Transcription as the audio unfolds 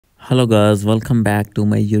Hello guys, welcome back to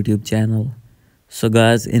my YouTube channel. So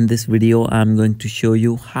guys, in this video I'm going to show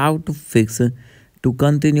you how to fix to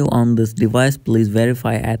continue on this device. Please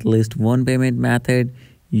verify at least one payment method.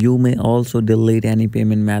 You may also delete any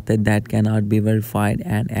payment method that cannot be verified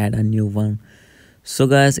and add a new one. So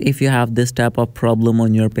guys, if you have this type of problem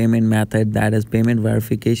on your payment method, that is payment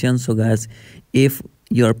verification. So guys, if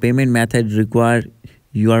your payment method require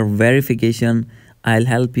your verification, I'll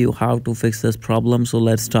help you how to fix this problem. So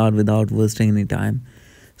let's start without wasting any time.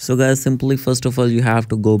 So guys, simply first of all you have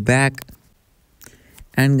to go back,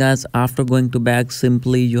 and guys after going to back,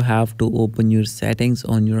 simply you have to open your settings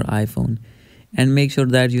on your iPhone and make sure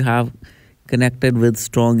that you have connected with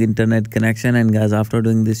strong internet connection. And guys after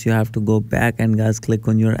doing this you have to go back and guys click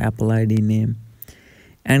on your Apple ID name,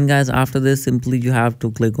 and guys after this simply you have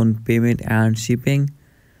to click on payment and shipping.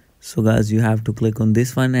 So guys you have to click on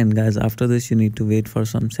this one, and guys after this you need to wait for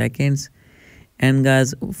some seconds. And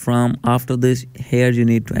guys from after this here you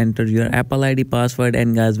need to enter your Apple ID password.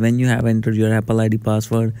 And guys when you have entered your Apple ID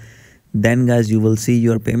password, then guys you will see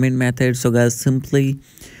your payment method. So guys simply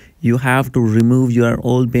you have to remove your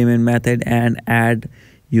old payment method and add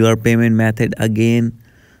your payment method again.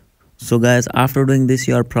 So guys after doing this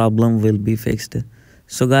your problem will be fixed.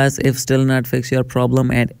 So guys if still not fix your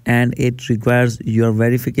problem and it requires your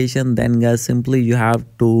verification, then guys simply you have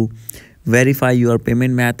to verify your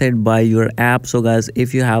payment method by your app. So guys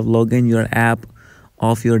if you have logged in your app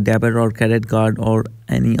of your debit or credit card or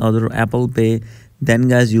any other Apple Pay, then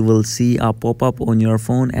guys you will see a pop-up on your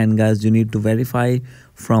phone, and guys you need to verify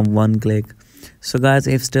from one click. So guys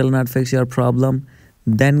if still not fix your problem,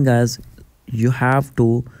 then guys you have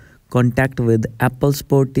to contact with Apple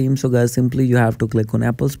Support team. So guys simply you have to click on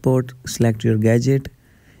Apple Support, select your gadget,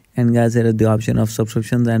 and guys here is the option of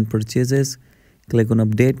subscriptions and purchases. Click on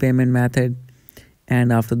update payment method,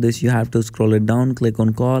 and after this you have to scroll it down, click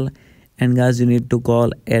on call, and guys you need to call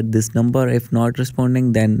at this number. If not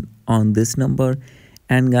responding, then on this number.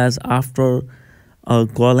 And guys after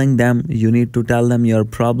calling them you need to tell them your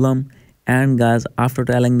problem, and guys after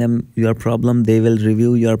telling them your problem they will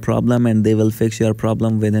review your problem and they will fix your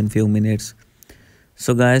problem within few minutes.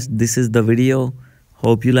 So guys this is the video.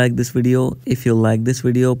 Hope you like this video. If you like this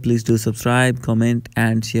video, please do subscribe, comment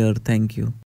and share. Thank you.